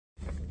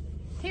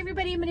Hey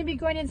everybody, I'm going to be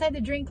going inside the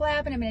drink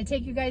lab and I'm going to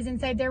take you guys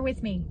inside there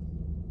with me.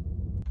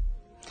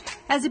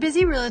 As a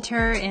busy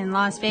realtor in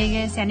Las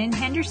Vegas and in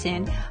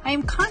Henderson, I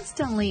am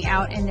constantly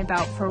out and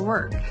about for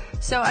work.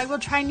 So I will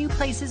try new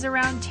places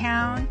around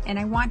town and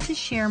I want to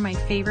share my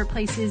favorite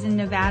places in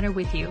Nevada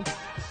with you.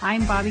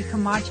 I'm Bobbie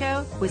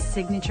Camacho with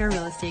Signature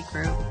Real Estate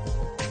Group.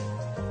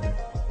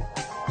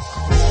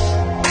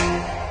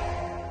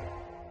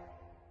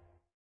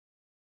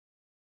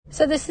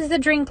 So this is the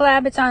drink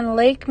lab. It's on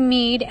Lake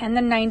Mead and the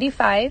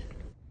 95.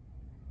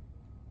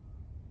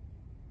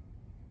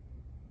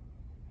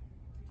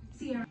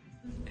 Hey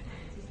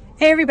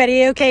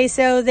everybody. Okay,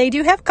 so they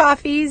do have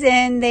coffees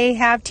and they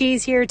have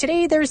teas here.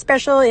 Today their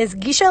special is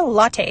geisha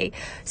latte.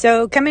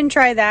 So come and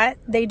try that.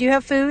 They do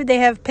have food. They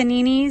have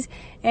paninis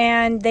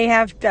and they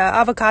have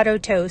avocado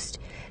toast.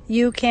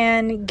 You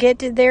can get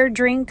their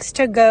drinks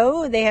to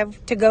go. They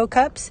have to-go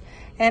cups.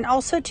 And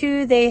also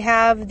too, they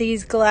have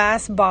these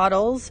glass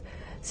bottles.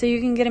 So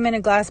you can get them in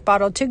a glass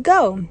bottle to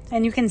go,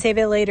 and you can save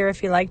it later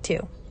if you like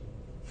to.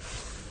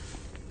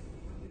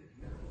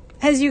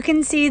 As you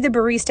can see, the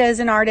barista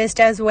is an artist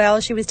as well.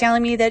 She was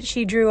telling me that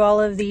she drew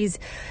all of these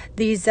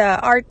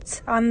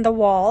arts on the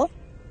wall.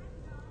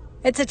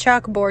 It's a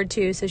chalkboard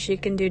too, so she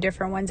can do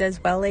different ones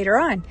as well later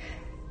on.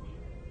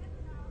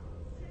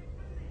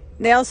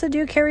 They also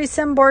do carry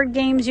some board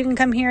games. You can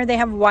come here. They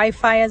have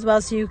Wi-Fi as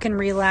well, so you can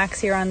relax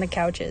here on the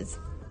couches.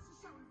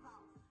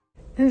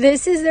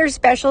 This is their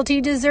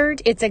specialty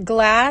dessert. It's a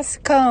glass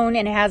cone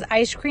and it has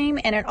ice cream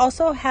and it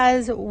also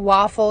has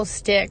waffle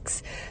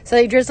sticks. So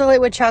they drizzle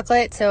it with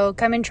chocolate, so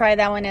come and try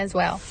that one as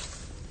well.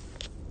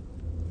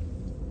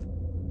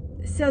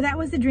 So that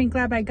was the drink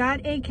lab. I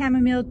got a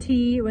chamomile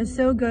tea. It was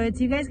so good.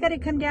 So you guys got to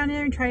come down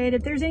there and try it.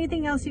 If there's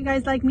anything else you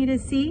guys like me to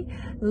see,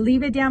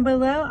 leave it down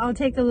below. I'll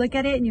take a look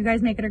at it and you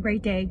guys make it a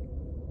great day.